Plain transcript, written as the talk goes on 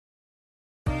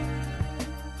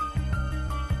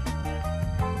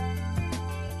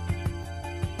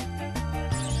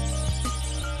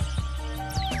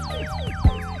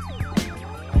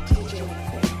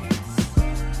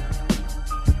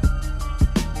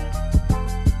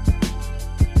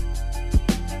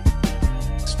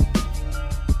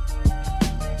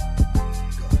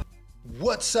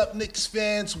What's up, Knicks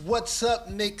fans? What's up,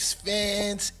 Knicks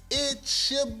fans?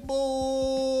 It's your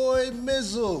boy,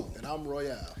 Mizzle. And I'm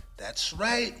Royale. That's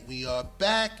right, we are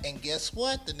back, and guess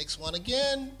what? The Knicks won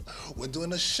again. We're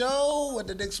doing a show where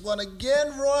the Knicks won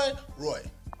again, Roy. Roy,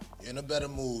 you're in a better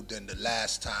mood than the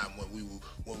last time when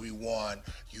we won.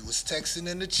 You was texting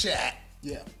in the chat.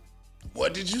 Yeah.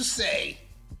 What did you say?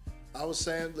 I was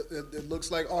saying it looks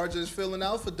like RJ's feeling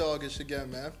alpha doggish again,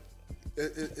 man.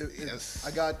 Yes.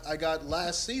 I got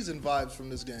last season vibes from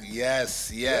this game. Yes.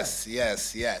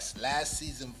 Last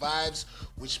season vibes,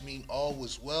 which mean all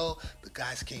was well. The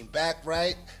guys came back,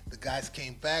 right? The guys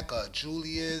came back.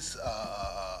 Julius,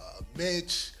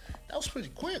 Mitch. That was pretty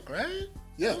quick, right?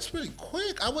 Yeah. That was pretty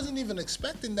quick. I wasn't even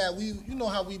expecting that. You know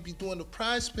how we be doing the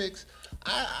prize picks.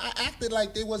 I acted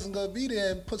like they wasn't gonna be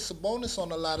there and put some bonus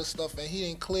on a lot of stuff, and he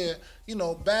ain't clear.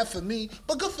 Bad for me,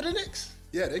 but good for the Knicks.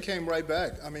 Yeah, they came right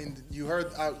back. I mean, you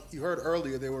heard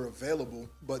earlier they were available,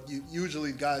 but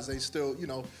usually guys, they still,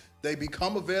 they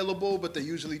become available, but they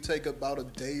usually take about a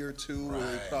day or two. Right. Or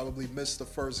they probably miss the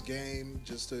first game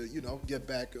just to, get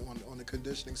back on the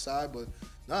conditioning side. But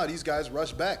nah, these guys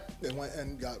rushed back and went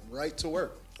and got right to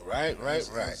work. Right.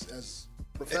 As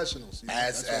professionals.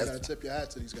 That's why you gotta tip your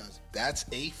hat to these guys. That's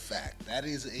a fact. That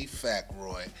is a fact,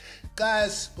 Roy.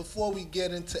 Guys, before we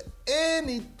get into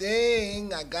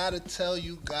anything, I gotta tell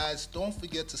you guys, don't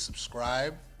forget to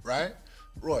subscribe, right?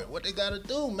 Roy, what they gotta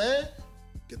do, man?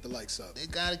 Get the likes up. They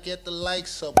gotta get the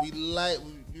likes up.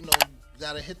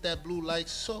 Gotta hit that blue like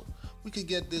so we could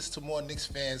get this to more Knicks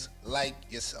fans like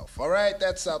yourself. All right,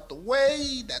 that's out the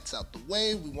way.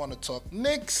 We want to talk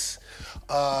Knicks.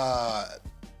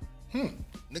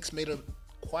 Knicks made a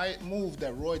quiet move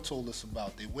that Roy told us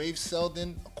about. They waived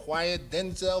Selden, acquired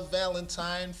Denzel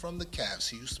Valentine from the Cavs.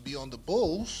 He used to be on the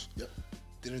Bulls. Yep.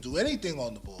 Didn't do anything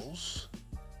on the Bulls.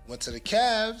 Went to the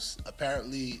Cavs.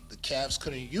 Apparently, the Cavs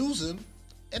couldn't use him,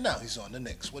 and now he's on the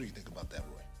Knicks. What do you think about that,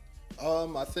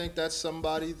 Roy? I think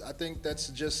that's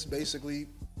just basically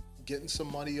getting some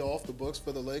money off the books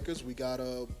for the Lakers. We got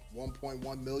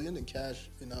 $1.1 million in cash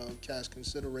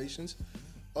considerations.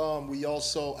 We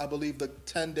also, I believe, the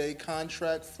 10-day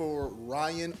contract for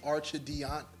Ryan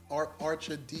Arcidiacono.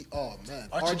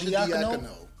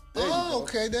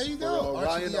 Okay, there you go.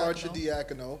 Ryan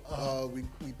Arcidiacono.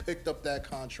 We picked up that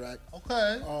contract.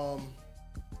 Okay.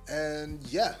 And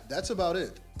yeah, that's about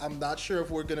it. I'm not sure if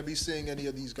we're going to be seeing any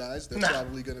of these guys. They're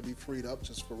probably going to be freed up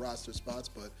just for roster spots,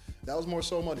 but that was more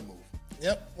so a money move.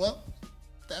 Yep, well,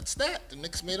 that's that. The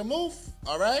Knicks made a move,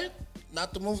 all right?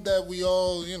 Not the move that we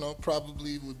all,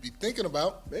 probably would be thinking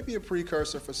about. Maybe a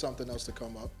precursor for something else to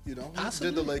come up,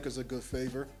 Possibly. Did the Lakers a good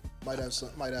favor. Might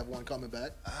have one coming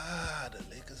back. The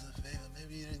Lakers a favor.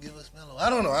 Maybe you didn't give us Melo. I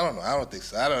don't know. I don't think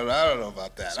so. I don't know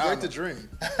about that. It's great to dream.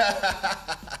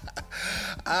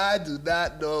 I do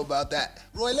not know about that.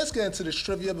 Roy, let's get into this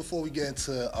trivia before we get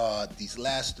into these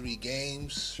last three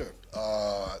games. Sure.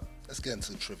 Let's get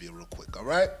into the trivia real quick, all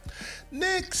right?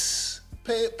 Knicks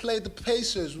played the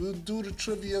Pacers. We'll do the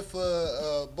trivia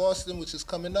for Boston, which is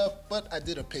coming up, but I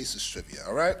did a Pacers trivia,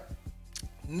 all right?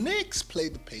 Knicks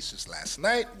played the Pacers last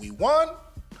night. We won.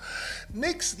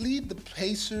 Knicks lead the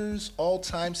Pacers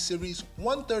all-time series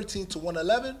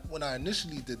 113-111. When I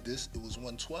initially did this, it was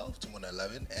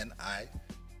 112-111, and I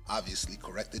obviously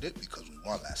corrected it because we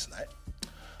won last night.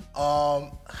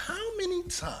 How many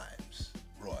times,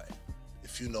 Roy,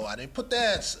 if you know, I didn't put the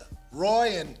answer,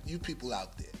 Roy and you people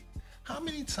out there, how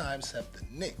many times have the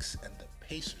Knicks and the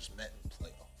Pacers met in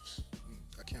playoffs?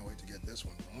 I can't wait to get this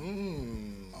one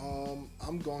wrong.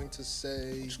 I'm going to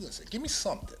say... What you gonna say? Give me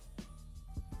something.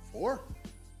 4?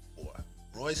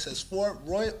 Roy says 4.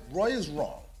 Roy is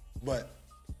wrong, but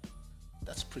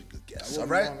that's a pretty good guess.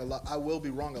 I will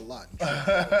be wrong a lot.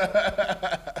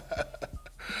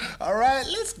 All right,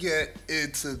 let's get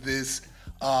into this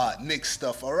Knicks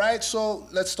stuff. All right, so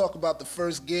let's talk about the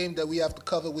first game that we have to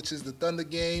cover, which is the Thunder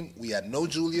game. We had no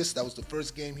Julius. That was the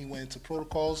first game he went into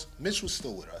protocols. Mitch was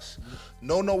still with us.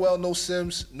 No Noel, no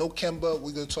Sims, no Kemba.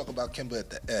 We're going to talk about Kemba at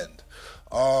the end.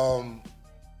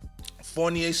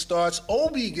 Fournier starts.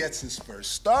 Obi gets his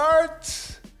first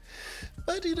start,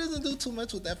 but he doesn't do too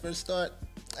much with that first start.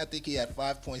 I think he had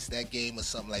 5 points that game or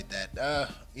something like that.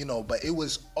 But it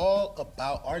was all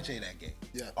about RJ that game.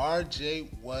 Yeah.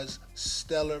 RJ was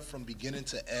stellar from beginning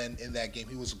to end in that game.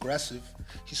 He was aggressive.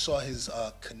 He saw his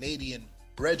Canadian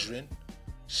brethren,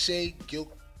 Shea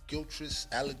Gilchrist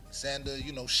Alexander,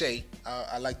 Shea.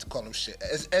 I like to call him Shea.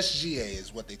 SGA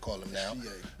is what they call him now.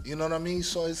 SGA. You know what I mean? He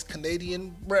saw his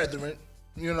Canadian brethren,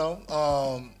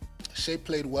 Shea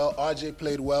played well. RJ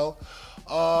played well.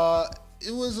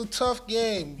 it was a tough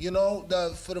game. You know,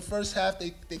 for the first half,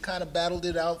 they kind of battled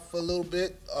it out for a little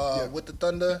bit with the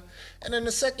Thunder. And in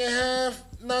the second half,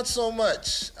 not so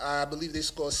much. I believe they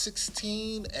scored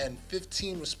 16 and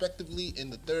 15 respectively in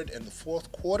the third and the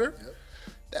fourth quarter. Yep.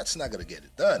 That's not going to get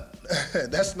it done.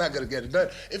 That's not going to get it done.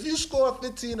 If you score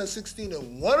 15 or 16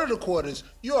 in one of the quarters,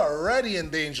 you're already in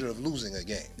danger of losing a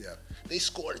game. Yeah. They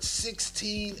scored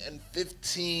 16 and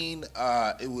 15.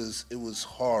 It was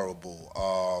horrible.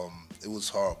 It was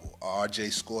horrible.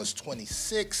 RJ scores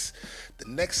 26. The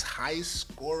next highest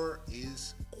scorer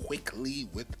is Quickly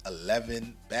with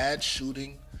 11. Bad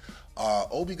shooting.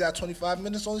 Obi got 25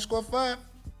 minutes, only scored 5.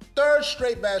 Third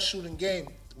straight bad shooting game.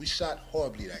 We shot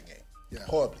horribly that game. Yeah.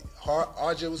 Horribly.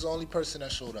 RJ was the only person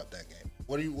that showed up that game.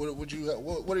 What are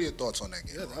your thoughts on that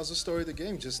game? Yeah, that was the story of the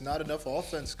game. Just not enough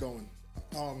offense going.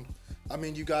 I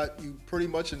mean, you pretty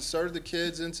much inserted the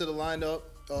kids into the lineup.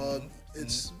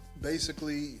 It's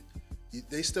basically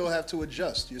they still have to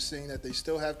adjust. You're seeing that they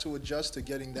still have to adjust to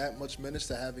getting that much minutes,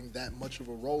 to having that much of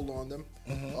a role on them,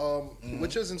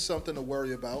 which isn't something to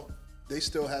worry about. They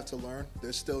still have to learn.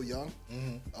 They're still young.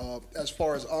 As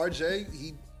far as RJ,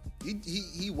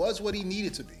 he was what he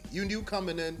needed to be. You knew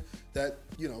coming in that,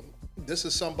 you know, this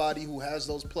is somebody who has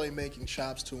those playmaking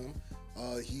chops to him.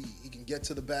 He can get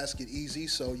to the basket easy,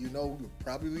 so you know we're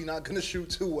probably not going to shoot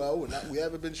too well. We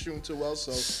haven't been shooting too well,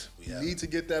 so you need to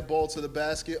get that ball to the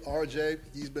basket. RJ,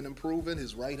 he's been improving.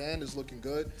 His right hand is looking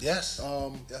good. Yes.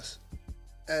 Yes.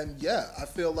 And yeah, I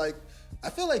feel like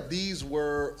these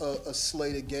were a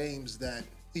slate of games that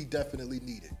he definitely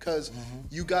needed, because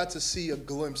you got to see a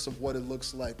glimpse of what it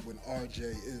looks like when RJ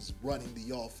is running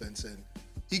the offense, and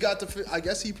he got to. I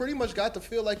guess he pretty much got to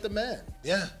feel like the man.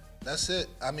 Yeah, that's it.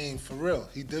 I mean, for real,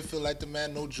 he did feel like the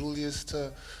man. No Julius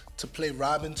to play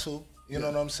Robin to. You know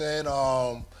what I'm saying?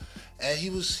 And he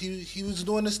was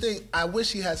doing this thing. I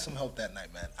wish he had some help that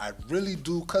night, man. I really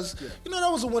do, because you know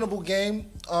that was a winnable game.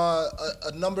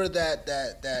 A number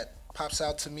that pops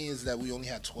out to me is that we only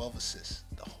had 12 assists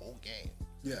the whole game.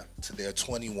 Yeah. To their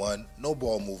 21. No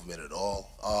ball movement at all.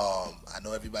 I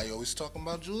know everybody always talking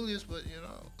about Julius, but you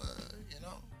know,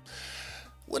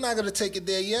 we're not gonna take it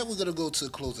there yet. We're gonna go to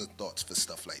closing thoughts for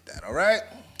stuff like that. All right.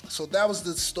 So that was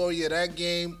the story of that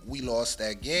game. We lost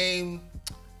that game.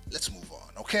 Let's move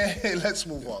on, okay? Let's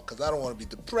move on, because I don't want to be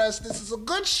depressed. This is a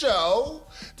good show.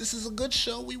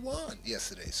 We won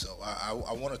yesterday, so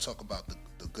I want to talk about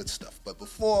the good stuff. But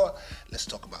before, let's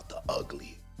talk about the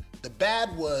ugly. The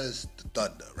bad was the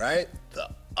Thunder, right? The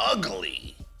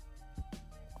ugly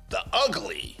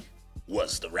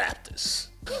was the Raptors.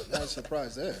 Not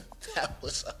surprised there. That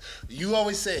was. You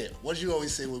always say it. What do you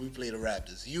always say when we play the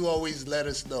Raptors? You always let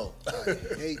us know. I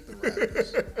hate the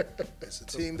Raptors. It's a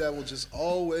team that will just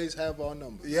always have our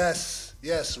number. Yes.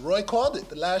 Roy called it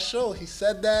the last show. He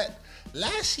said that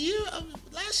last year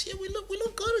we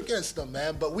looked good against them,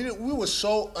 man. But we were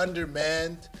so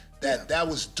undermanned that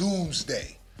was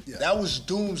doomsday. Yeah. That was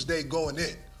doomsday going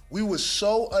in. We were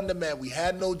so undermanned. We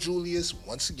had no Julius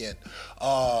once again.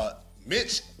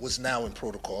 Mitch was now in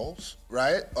protocols,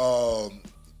 right?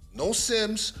 No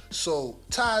Sims. So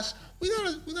Taj, we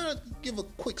gotta give a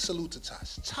quick salute to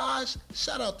Taj. Taj,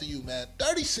 shout out to you, man.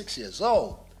 36 years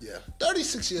old. Yeah.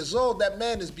 36 years old. That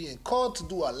man is being called to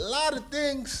do a lot of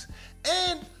things,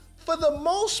 and for the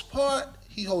most part,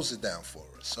 he holds it down for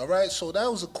us. All right. So that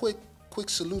was a quick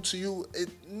salute to you.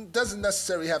 It doesn't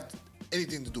necessarily have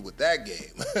anything to do with that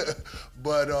game,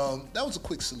 but that was a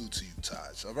quick salute to you,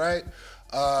 Taj. All right.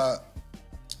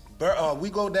 We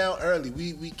go down early.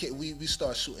 We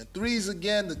start shooting threes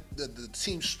again. The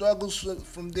team struggles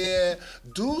from there.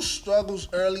 Deuce struggles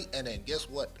early, and then guess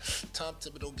what? Tom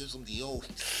Thibodeau gives him the old,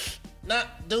 nah,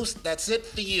 Deuce, that's it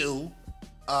for you.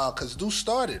 Because Deuce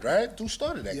started, right? Deuce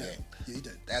started that game. Yeah, he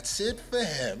did. That's it for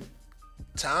him.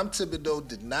 Tom Thibodeau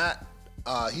did not.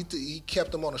 He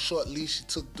kept him on a short leash. He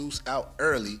took Deuce out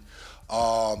early.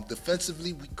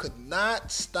 Defensively, we could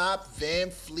not stop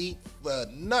Van Fleet for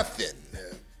nothing. Yeah.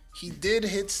 He did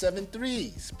hit 7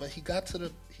 threes, but he got to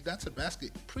the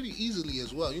basket pretty easily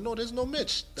as well. You know, there's no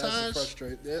Mitch. That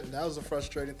was a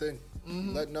frustrating thing.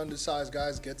 Letting undersized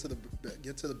guys get to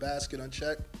the basket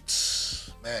unchecked.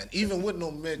 Man, even with no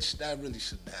Mitch, that really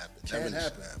shouldn't happen. Can't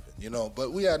happen. You know,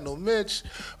 but we had no Mitch.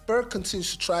 Burke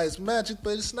continues to try his magic,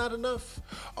 but it's not enough.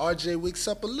 RJ wakes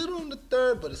up a little in the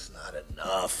third, but it's not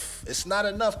enough. It's not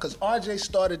enough because RJ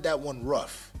started that one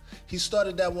rough. He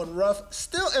started that one rough,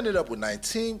 still ended up with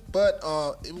 19, but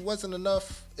it wasn't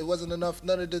enough. It wasn't enough.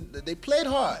 They played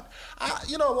hard.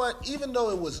 You know what? Even though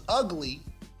it was ugly,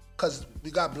 because we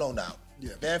got blown out.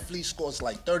 Yeah. Van Fleet scores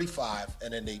like 35,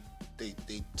 and then they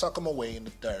they tuck him away in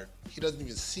the third. He doesn't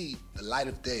even see the light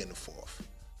of day in the fourth.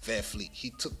 Van Fleet, he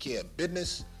took care of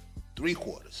business 3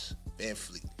 quarters. Van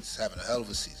Fleet, he's having a hell of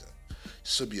a season.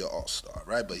 Should be an all-star,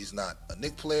 right? But he's not a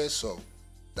Knicks player, so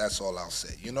that's all I'll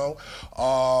say, you know?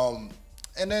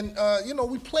 And then, you know,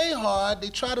 we play hard. They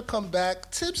try to come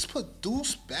back. Tibbs put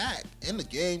Deuce back in the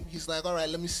game. He's like, all right,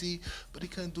 let me see. But he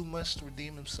couldn't do much to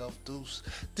redeem himself, Deuce.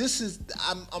 This is,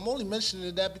 I'm only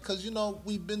mentioning that because, you know,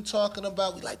 we've been talking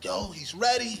about, we like, yo, he's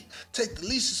ready. Take the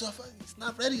leashes off. He's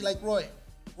not ready like Roy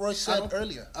said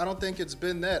earlier. I don't think it's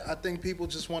been that. I think people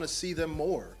just want to see them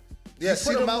more. Yeah,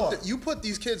 you put them out there, you put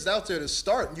these kids out there to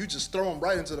start, and you just throw them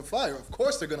right into the fire. Of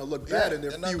course, they're going to look bad in their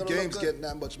few games getting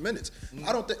that much minutes.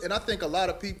 I don't think, and I think a lot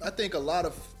of people. I think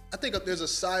there's a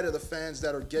side of the fans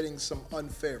that are getting some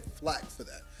unfair flack for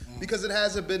that because it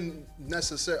hasn't been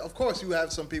necessary. Of course, you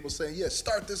have some people saying, "Yeah,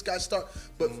 start this guy, start."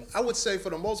 But I would say, for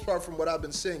the most part, from what I've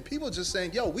been seeing, people are just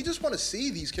saying, "Yo, we just want to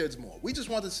see these kids more. We just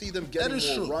want to see them getting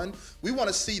more run. We want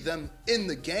to see them in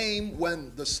the game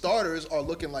when the starters are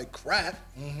looking like crap."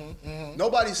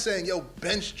 Nobody's saying, "Yo,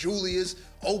 bench Julius.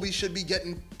 Obi should be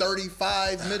getting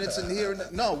 35 minutes in here."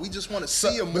 No, we just want to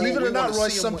see him more. Believe it or not, Roy,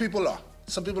 some people are.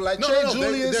 Some people like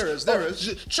Julius. There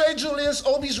is. Trey Julius,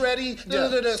 Obi's ready.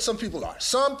 Yeah. Some people are.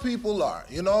 Some people are.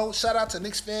 You know, shout out to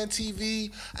Knicks Fan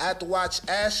TV. I had to watch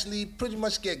Ashley pretty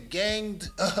much get ganged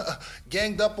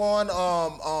up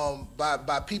on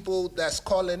by people that's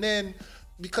calling in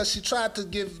because she tried to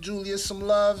give Julius some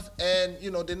love, and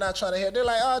you know they're not trying to hear. They're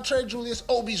like, "Oh, Trey Julius,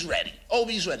 Obi's ready.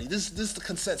 Obi's ready. This is the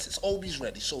consensus. Obi's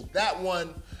ready." So that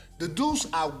one, the Deuce,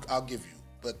 I'll give you.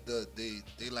 But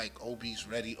they like Obi's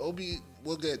ready. Obi,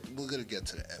 we're gonna get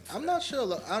to the end. I'm not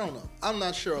sure. I don't know. I'm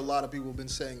not sure a lot of people have been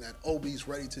saying that Obi's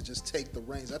ready to just take the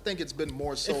reins. I think it's been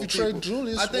more so. If you trade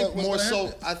Julius, I think more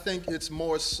so. I think it's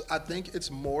more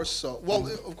so. Well,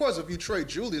 of course, if you trade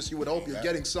Julius, you would hope you're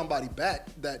getting somebody back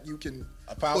that you can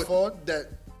a power forward. That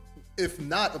if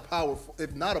not a power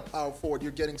forward,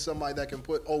 you're getting somebody that can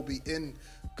put Obi in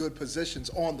good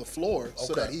positions on the floor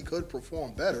so that he could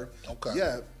perform better. Okay.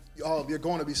 Yeah. You're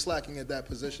going to be slacking at that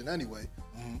position anyway.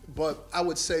 But I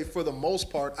would say for the most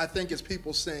part, I think it's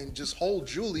people saying just hold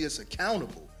Julius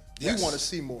accountable. Yes. We want to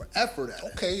see more effort at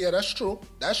it. Okay, yeah, that's true.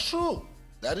 That's true.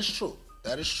 That is true.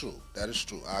 That is true. That is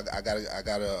true. I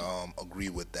gotta agree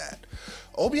with that.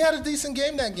 Obi had a decent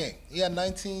game that game. He had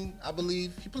 19, I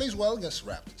believe. He plays well against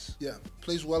the Raptors. Yeah,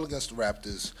 plays well against the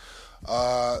Raptors.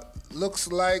 Looks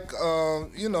like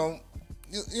you know,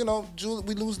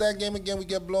 we lose that game again. We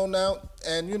get blown out,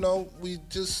 and you know, we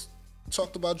just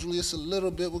talked about Julius a little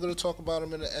bit. We're gonna talk about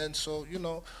him in the end. So you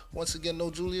know, once again,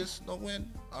 no Julius, no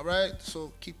win. All right.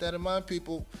 So keep that in mind,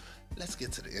 people. Let's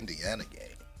get to the Indiana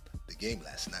game. The game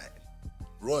last night.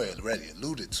 Roy already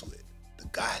alluded to it. The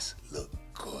guys look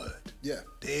good. Yeah.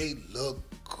 They look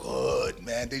good,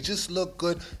 man. They just look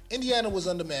good. Indiana was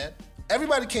undermanned.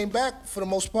 Everybody came back for the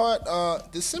most part.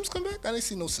 Did Sims come back? I didn't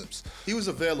see no Sims. He was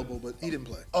available, but he didn't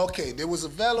play. Okay, there was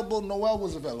available. Noel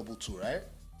was available too, right?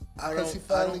 I don't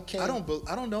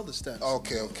know the stats.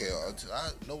 Okay.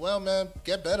 Noel, man,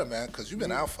 get better, man, because you've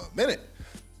been out for a minute.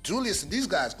 Julius and these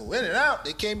guys go in and out.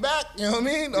 They came back. You know what I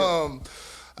mean? Yeah.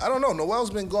 I don't know.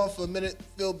 Noel's been gone for a minute.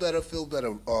 Feel better,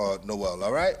 Noel,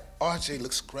 all right? RJ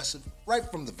looks aggressive right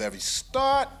from the very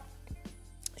start.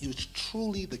 He was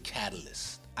truly the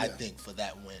catalyst, I think, for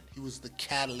that win. He was the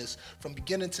catalyst. From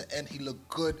beginning to end, he looked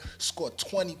good. Scored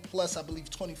 20 plus, I believe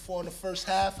 24 in the first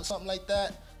half or something like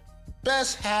that.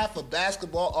 Best half of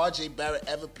basketball RJ Barrett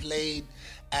ever played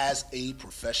as a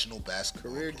professional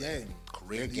basketball career player.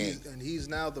 Game. And he's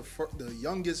now the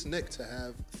youngest Knick to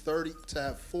have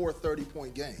 4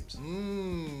 30-point games.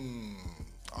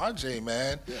 RJ,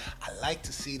 man, I like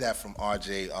to see that from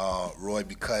RJ Roy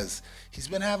because he's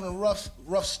been having a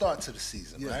rough start to the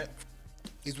season, right?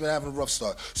 He's been having a rough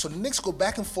start. So the Knicks go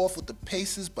back and forth with the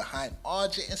paces behind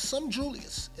RJ and some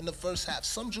Julius in the first half.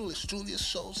 Julius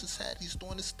shows his head. He's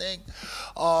doing his thing.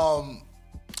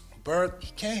 Burke,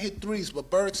 he can't hit threes,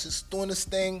 but Burks is doing his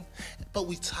thing. But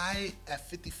we tie at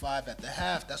 55 at the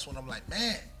half. That's when I'm like,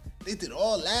 man, they did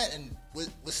all that and we're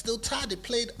still tied. They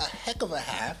played a heck of a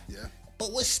half,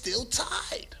 but we're still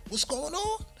tied. What's going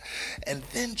on? And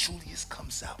then Julius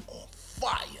comes out on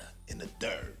fire in the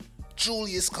third.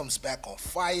 Julius comes back on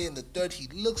fire in the third. He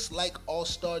looks like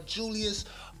all-star Julius.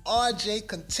 RJ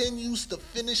continues to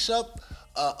finish up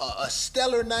a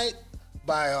stellar night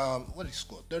by, what did he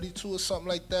score, 32 or something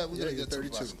like that? We're going to get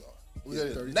 32.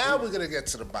 Now we're going to get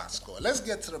to the box score. Let's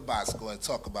get to the box score and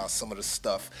talk about some of the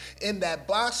stuff in that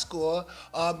box score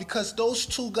because those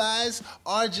two guys,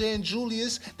 RJ and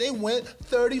Julius, they went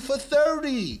 30 for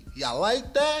 30. Y'all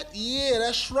like that? Yeah,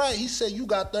 that's right. He said, you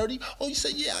got 30. Oh, you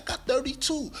said, yeah, I got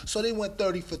 32. So they went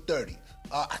 30 for 30.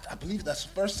 I believe that's the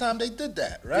first time they did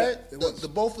that, right? Yeah, the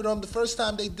both of them, the first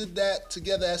time they did that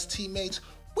together as teammates,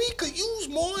 we could use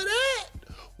more of that.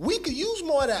 We could use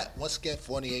more of that. Once again,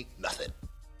 48, nothing.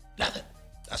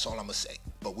 That's all I'm gonna say.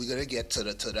 But we're gonna get to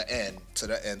the end, to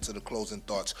the closing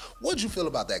thoughts. What'd you feel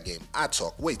about that game? I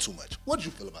talk way too much. What'd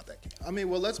you feel about that game? I mean,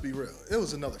 well, let's be real. It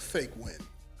was another fake win.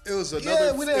 It was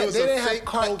another. They didn't have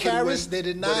Karras. They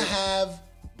did not have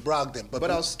Brogdon.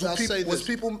 But I'll say this. Was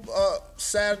people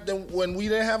sad when we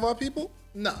didn't have our people?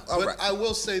 No. But right. I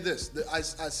will say this. I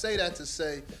say that to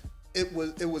say it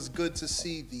was good to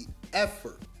see the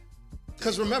effort.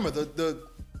 Because remember the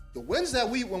wins that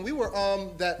when we were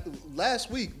that last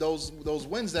week, those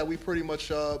wins that we pretty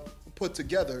much put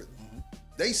together,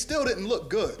 they still didn't look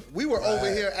good. We were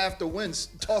over here after wins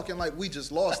talking like we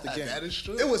just lost the game. That is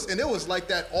true. It was like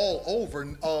that all over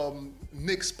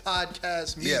Knicks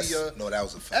podcast media. Yes. No, that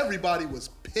was a fact. Everybody was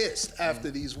pissed after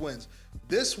these wins.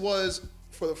 This was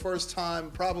for the first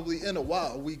time probably in a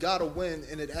while. We got a win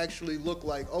and it actually looked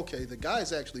like, okay, the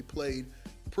guys actually played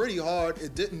pretty hard.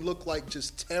 It didn't look like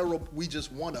just terrible. We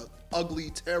just won an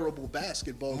ugly, terrible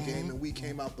basketball game and we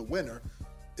came out the winner.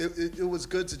 It was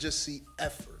good to just see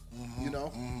effort, you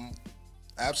know?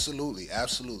 Absolutely.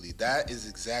 That is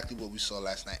exactly what we saw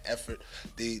last night. Effort.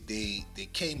 They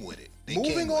came with it.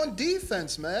 Moving on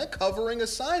defense, man. Covering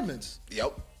assignments.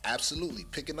 Yep. Absolutely.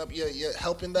 Picking up your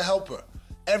helping the helper.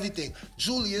 Everything.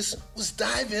 Julius was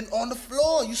diving on the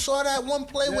floor. You saw that one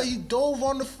play where he dove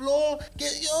on the floor?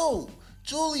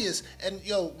 Julius, and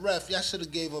ref, y'all should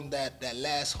have gave him that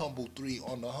last humble three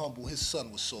on the humble. His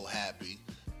son was so happy.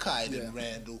 Kyden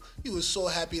Randall, he was so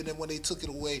happy, and then when they took it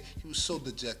away, he was so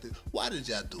dejected. Why did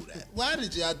y'all do that?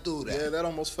 Yeah, that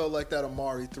almost felt like that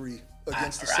Amari 3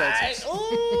 against the Celtics.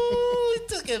 Ooh, he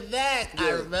took it back. Yeah. I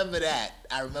remember that.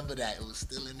 It was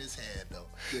still in his hand, though.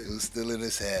 Yeah. It was still in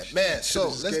his hand. Man, so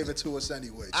let's gave it to us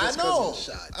anyway. I know.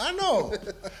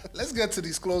 Let's get to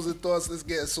these closing thoughts.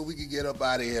 So we can get up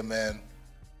out of here, man.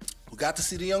 We got to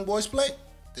see the young boys play.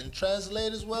 Didn't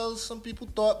translate as well as some people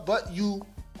thought, but you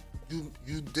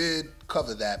did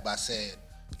cover that by saying,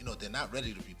 they're not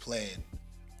ready to be playing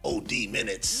OD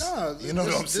minutes. No, you know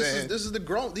what I'm saying? This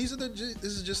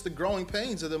is just the growing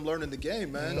pains of them learning the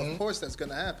game, man. Of course that's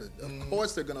gonna happen. Of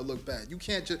course they're gonna look bad. You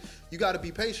gotta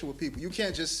be patient with people. You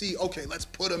can't just see, okay, let's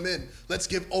put them in. Let's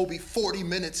give Obi 40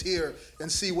 minutes here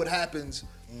and see what happens.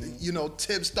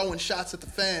 Tibbs throwing shots at the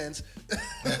fans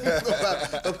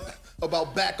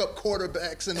about backup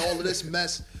quarterbacks and all of this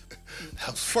mess.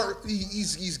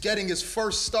 He's getting his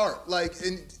first start.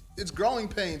 And it's growing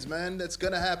pains, man. That's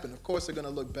gonna happen. Of course they're gonna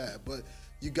look bad, but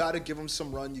you gotta give them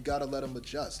some run. You gotta let them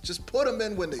adjust. Just put them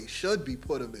in when they should be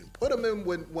put them in. Put them in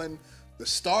when the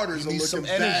starters are looking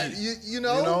bad.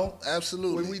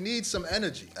 Absolutely. When we need some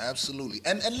energy. Absolutely.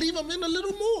 And leave them in a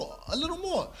little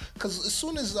more. Because as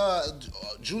soon as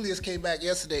Julius came back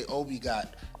yesterday, Obi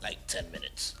got like 10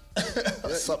 minutes.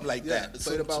 Something like that.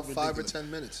 Played about 5 or 10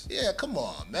 minutes. Yeah, come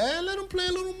on, man. Let him play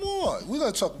a little more. We're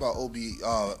going to talk about Obi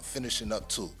finishing up,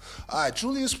 too. All right,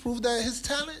 Julius proved that his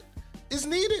talent is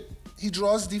needed. He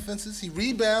draws defenses. He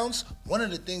rebounds. One of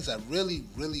the things I really,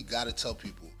 really got to tell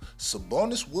people,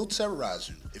 Sabonis will terrorize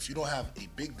you if you don't have a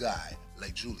big guy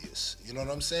like Julius. You know what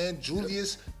I'm saying?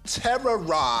 Julius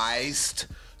terrorized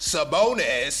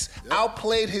Sabonis,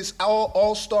 outplayed his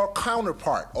all-star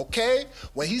counterpart, okay?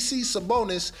 When he sees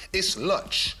Sabonis, it's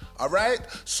lunch, all right?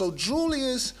 So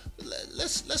Julius,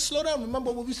 let's slow down.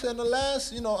 Remember what we said in the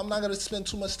last, I'm not going to spend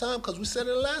too much time because we said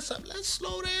it the last time. Let's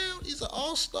slow down. He's an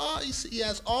all-star. He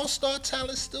has all-star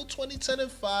talent, still 20, 10,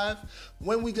 and 5.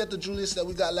 When we get the Julius that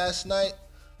we got last night,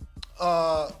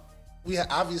 we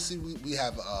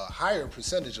have a higher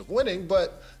percentage of winning,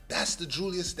 but that's the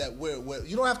Julius that we're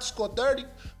you don't have to score 30,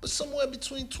 but somewhere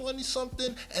between 20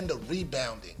 something and the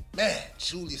rebounding. Man,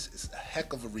 Julius is a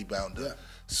heck of a rebounder. Yeah.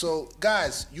 So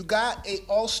guys, you got a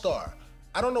all-star.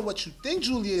 I don't know what you think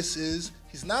Julius is.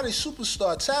 He's not a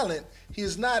superstar talent. He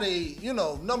is not a,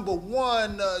 number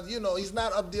one, he's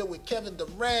not up there with Kevin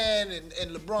Durant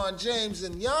and LeBron James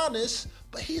and Giannis,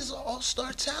 but he's an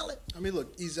all-star talent. I mean,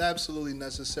 look, he's absolutely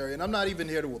necessary, and I'm not even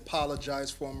here to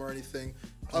apologize for him or anything.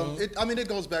 It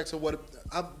goes back to what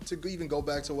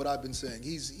I've been saying.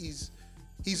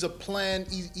 He's a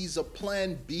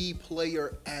plan B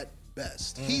player at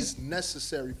best. He's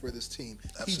necessary for this team.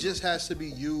 Absolutely. He just has to be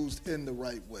used in the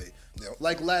right way. Yep.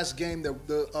 Like last game,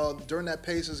 during that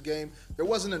Pacers game, there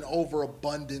wasn't an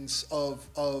overabundance of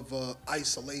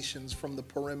isolations from the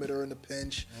perimeter and the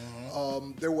pinch.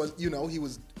 There was,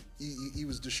 he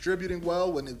was distributing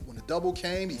well when the double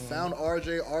came. He found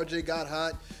RJ. RJ got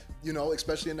hot.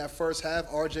 Especially in that first half,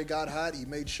 RJ got hot. He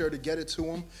made sure to get it to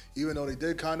him, even though they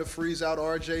did kind of freeze out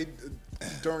RJ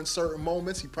during certain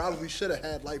moments. He probably should have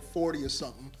had like 40 or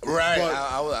something. Right. But,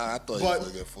 I thought he was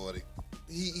going to get 40.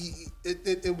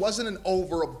 It wasn't an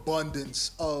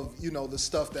overabundance of, the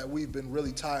stuff that we've been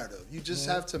really tired of. You just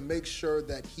have to make sure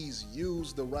that he's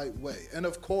used the right way. And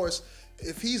of course,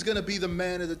 if he's going to be the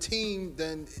man of the team,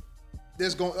 then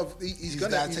there's going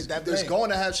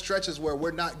to have stretches where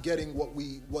we're not getting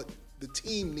what the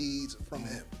team needs from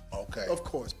him. Okay. Of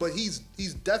course, but he's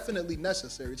definitely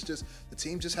necessary. It's just the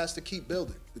team just has to keep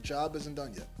building. The job isn't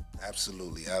done yet.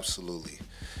 Absolutely.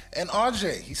 And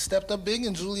RJ, he stepped up big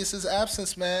in Julius's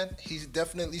absence, man. He's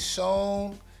definitely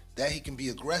shown that he can be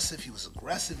aggressive. He was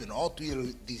aggressive in all three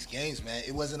of these games, man.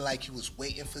 It wasn't like he was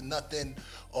waiting for nothing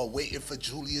or waiting for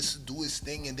Julius to do his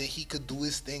thing and then he could do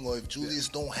his thing. Or if Julius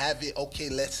don't have it, okay,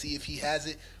 let's see if he has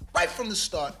it. Right from the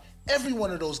start, every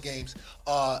one of those games,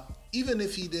 even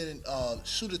if he didn't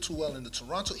shoot it too well in the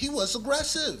Toronto, he was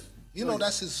aggressive.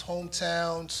 That's his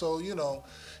hometown, so,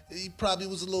 he probably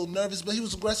was a little nervous, but he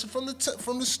was aggressive from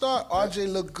the start.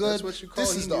 RJ looked good. That's what you call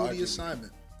he knew the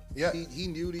assignment. Yeah, he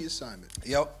knew the assignment.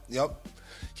 Yep.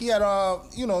 He had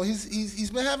he's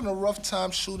been having a rough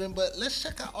time shooting, but let's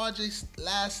check out RJ's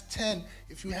last 10.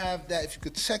 If you have that, if you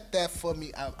could check that for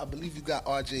me, I believe you got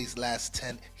RJ's last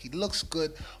 10. He looks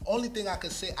good. Only thing I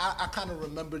could say, I kind of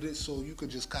remembered it, so you could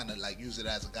just kind of like use it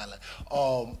as a guideline.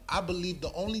 I believe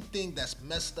the only thing that's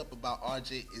messed up about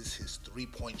RJ is his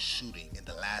 3-point shooting in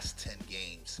the last 10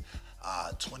 games.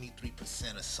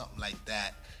 23% or something like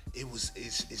that.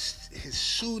 His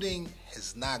shooting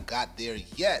has not got there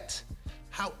yet.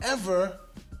 However,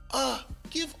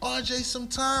 give RJ some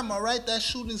time, all right? That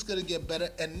shooting's gonna get better,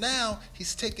 and now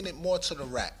he's taking it more to the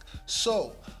rack.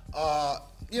 So,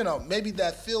 maybe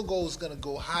that field goal is gonna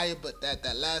go higher, but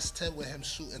that last 10 with him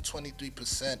shooting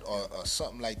 23% or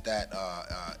something like that,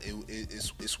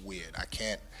 it's weird. I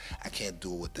can't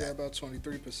do it with that. Yeah, about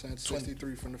 23%,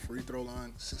 63 from the free throw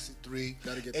line. 63.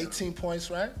 Gotta get 18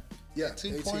 points, right? Yeah,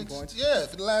 18 points. Yeah,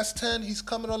 for the last 10, he's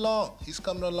coming along.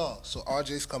 So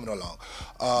RJ's coming along.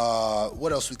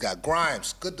 What else we got?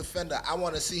 Grimes, good defender. I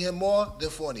want to see him more than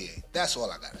Fournier. That's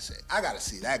all I got to say. I got to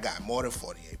see that guy more than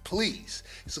Fournier. Please.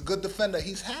 He's a good defender.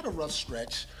 He's had a rough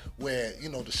stretch where,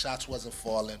 the shots wasn't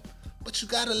falling. But you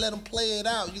got to let him play it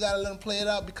out.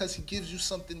 Because he gives you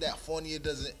something that Fournier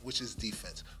doesn't, which is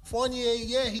defense. Fournier,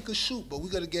 yeah, he could shoot, but we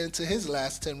got to get into his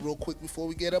last 10 real quick before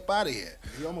we get up out of here.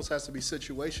 He almost has to be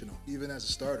situational, even as a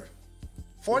starter.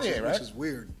 Fournier, right? Which is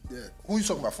weird, yeah. Who you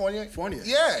talking about, Fournier? Fournier.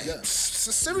 Yeah.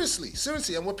 Seriously.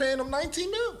 And we're paying him $19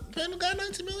 million. We're paying the guy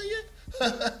 $19 million a year.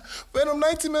 Paying him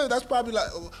 $19 million. That's probably like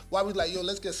why we like,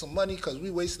 let's get some money because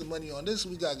we wasted money on this.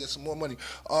 We got to get some more money.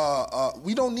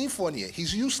 We don't need Fournier.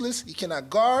 He's useless. He cannot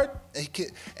guard.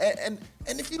 And,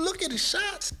 and if you look at his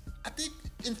shots, I think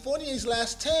in Fournier's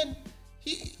last 10,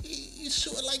 he's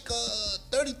shooting like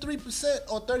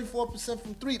 33% or 34%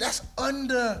 from three. That's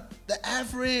under the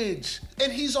average.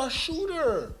 And he's our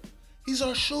shooter.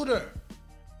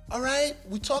 All right?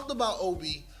 We talked about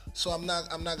Obi, so I'm not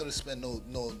gonna spend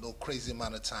no crazy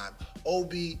amount of time.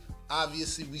 Obi,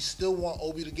 obviously, we still want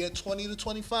Obi to get 20 to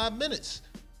 25 minutes.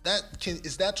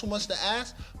 Is that too much to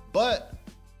ask? But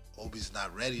Obi's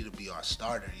not ready to be our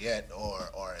starter yet, or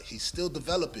he's still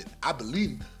developing. I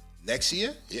believe next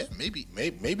year, yeah, maybe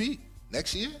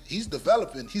next year he's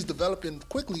developing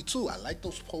quickly too. I like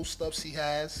those post-ups he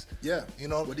has. Yeah,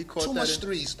 what he caught too much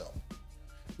threes though.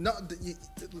 No,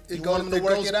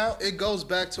 it goes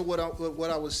back to what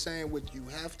I was saying. You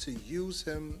have to use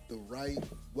him the right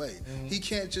way. Mm-hmm. He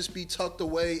can't just be tucked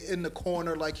away in the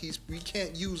corner like we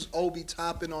can't use Obi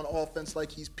Toppin on offense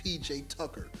like he's PJ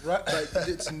Tucker. Right. Like,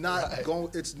 it's not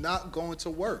It's not going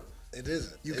to work. It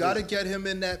isn't. You got to get him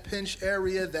in that pinch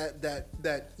area,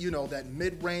 that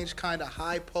mid-range kind of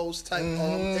high post type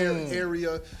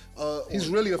area. He's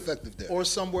really effective there. Or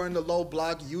somewhere in the low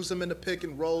block. Use him in the pick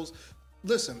and rolls.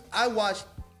 Listen, earlier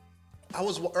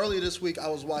this week. I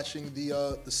was watching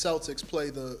the Celtics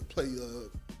play the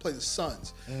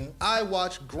Suns. Mm-hmm. I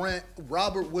watched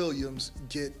Robert Williams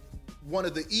get one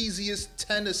of the easiest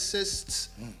 10 assists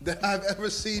that I've ever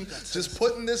seen. Just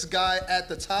putting this guy at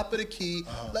the top of the key,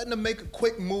 letting him make a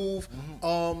quick move,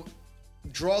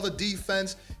 draw the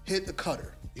defense, hit the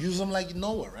cutter. Use them like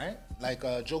Noah, right? Like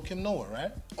Joakim Noah,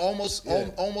 right? Almost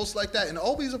like that. And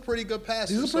Obi's a pretty good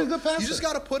passer. He's a pretty good passer. You just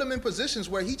got to put him in positions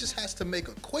where he just has to make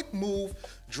a quick move,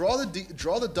 draw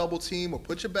the double team, or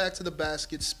put your back to the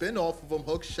basket, spin off of him,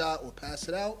 hook shot, or pass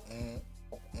it out.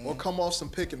 Or come off some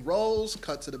pick and rolls,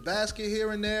 cut to the basket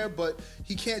here and there. But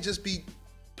he can't just be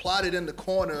plotted in the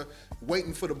corner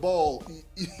waiting for the ball,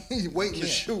 waiting to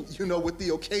shoot, with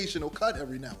the occasional cut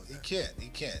every now and then. He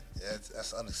can't.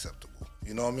 That's unacceptable.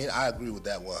 You know what I mean? I agree with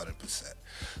that 100%.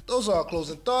 Those are our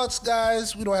closing thoughts,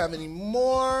 guys. We don't have any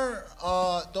more.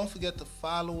 Don't forget to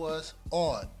follow us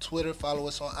on Twitter, follow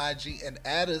us on IG, and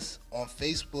add us on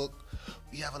Facebook.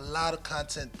 We have a lot of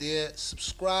content there.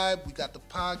 Subscribe. We got the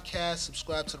podcast.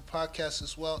 Subscribe to the podcast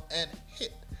as well. And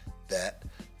hit that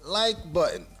like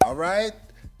button. All right?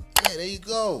 Yeah, there you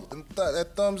go.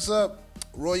 That thumbs up.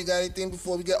 Roy, you got anything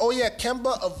before we get? Oh, yeah.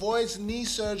 Kemba avoids knee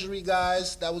surgery,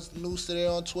 guys. That was the news today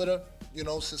on Twitter.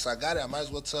 Since I got it, I might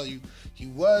as well tell you. We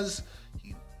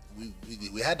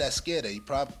had that scare that he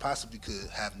possibly could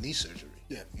have knee surgery.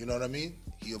 Yeah. You know what I mean?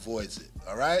 He avoids it.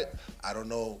 All right? I don't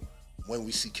know when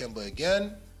we see Kemba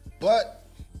again, but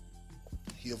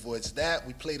he avoids that.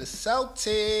 We play the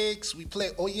Celtics.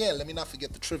 Let me not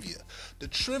forget the trivia. The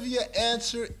trivia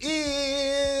answer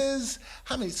is,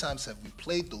 how many times have we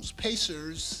played those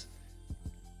Pacers?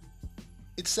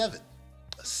 It's 7.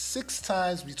 6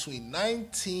 times between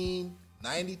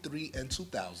 1993 and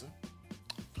 2000.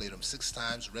 Played them 6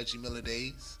 times, Reggie Miller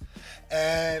days.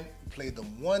 And played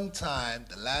them 1 time,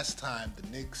 the last time the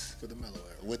Knicks. For the Melo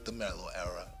era. With the Melo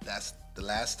era. That's the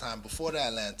last time before the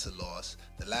Atlanta loss.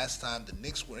 The last time the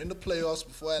Knicks were in the playoffs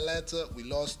before Atlanta, we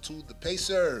lost to the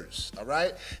Pacers. All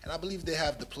right? And I believe they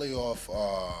have the playoff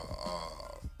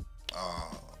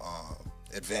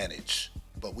advantage.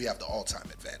 But we have the all-time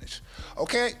advantage.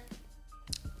 Okay?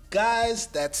 Guys,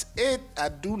 that's it. I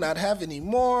do not have any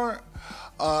more.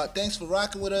 Thanks for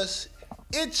rocking with us.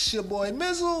 It's your boy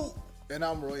Mizzle. And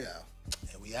I'm Royale.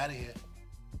 And we out of here.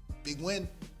 Big win.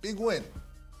 Big win.